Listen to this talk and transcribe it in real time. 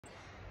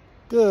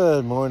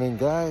Good morning,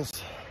 guys.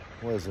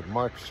 What is it,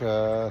 March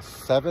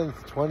 7th,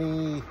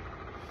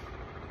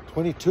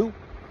 2022?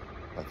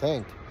 I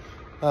think.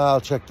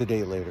 I'll check the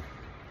date later.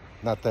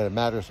 Not that it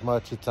matters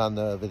much. It's on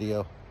the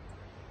video.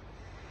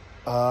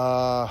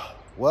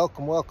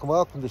 Welcome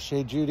to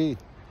Chez Judy.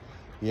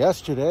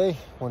 Yesterday,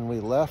 when we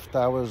left,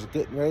 I was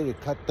getting ready to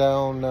cut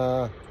down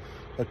a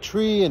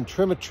tree and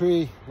trim a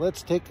tree.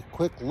 Let's take a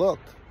quick look.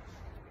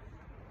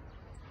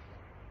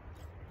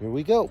 Here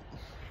we go.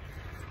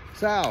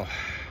 So,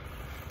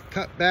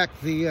 cut back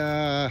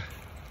the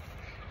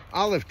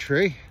olive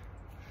tree.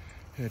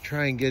 Gonna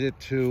try and get it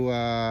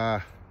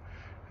to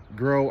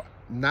grow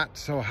not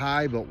so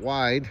high but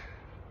wide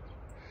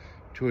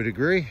to a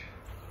degree.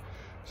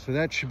 So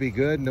that should be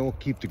good, and then we'll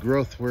keep the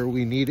growth where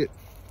we need it.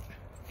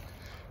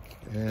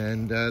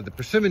 And the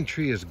persimmon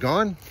tree is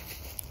gone,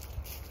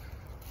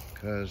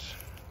 because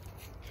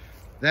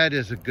that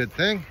is a good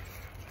thing.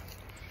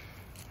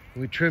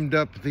 We trimmed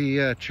up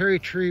the cherry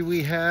tree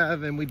we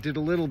have, and we did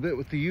a little bit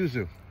with the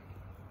yuzu.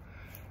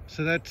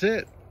 So that's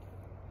it.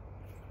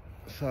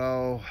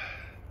 So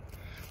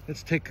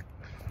let's take a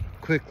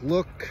quick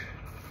look.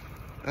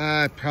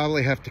 I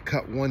probably have to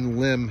cut one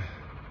limb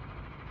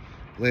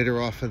later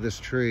off of this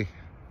tree.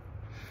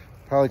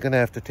 Probably gonna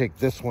have to take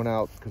this one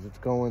out because it's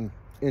going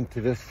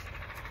into this.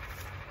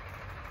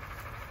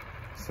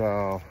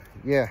 So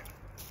yeah,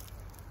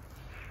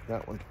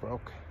 that one's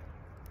broke.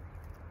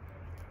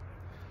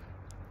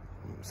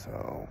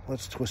 So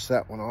let's twist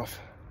that one off.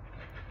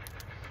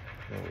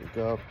 There we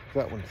go.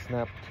 That one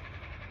snapped.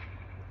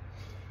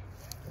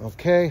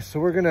 Okay, so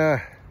we're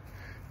gonna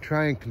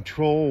try and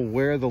control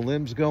where the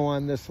limbs go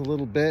on this a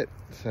little bit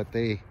so that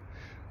they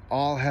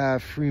all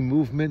have free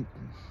movement.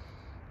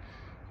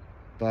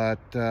 But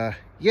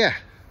yeah,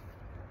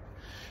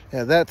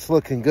 that's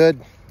looking good.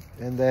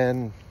 And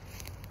then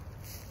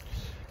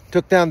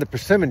took down the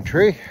persimmon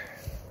tree.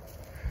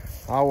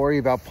 I'll worry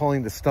about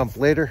pulling the stump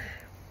later.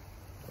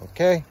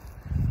 Okay,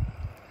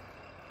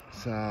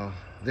 so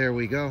there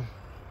we go.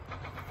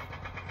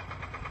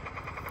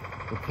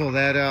 We'll pull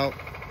that out,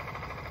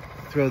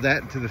 throw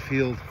that into the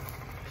field.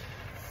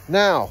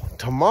 Now,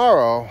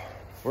 tomorrow,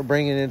 we're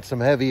bringing in some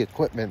heavy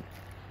equipment,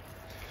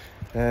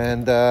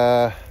 and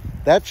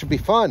that should be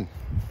fun.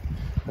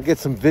 I'll get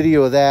some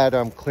video of that.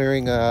 I'm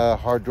clearing a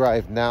hard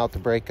drive now to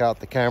break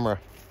out the camera,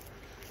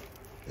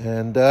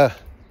 and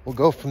we'll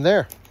go from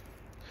there.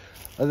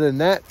 Other than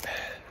that,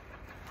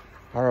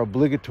 our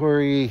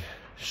obligatory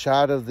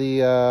shot of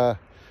the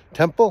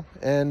temple,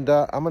 and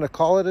I'm gonna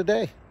call it a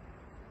day.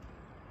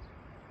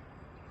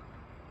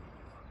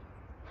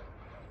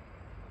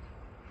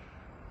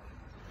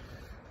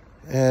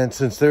 And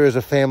since there is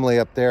a family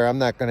up there, I'm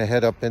not going to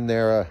head up in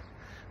there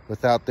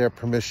without their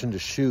permission to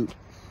shoot.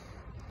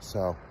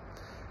 So,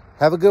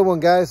 have a good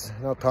one, guys,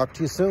 and I'll talk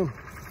to you soon.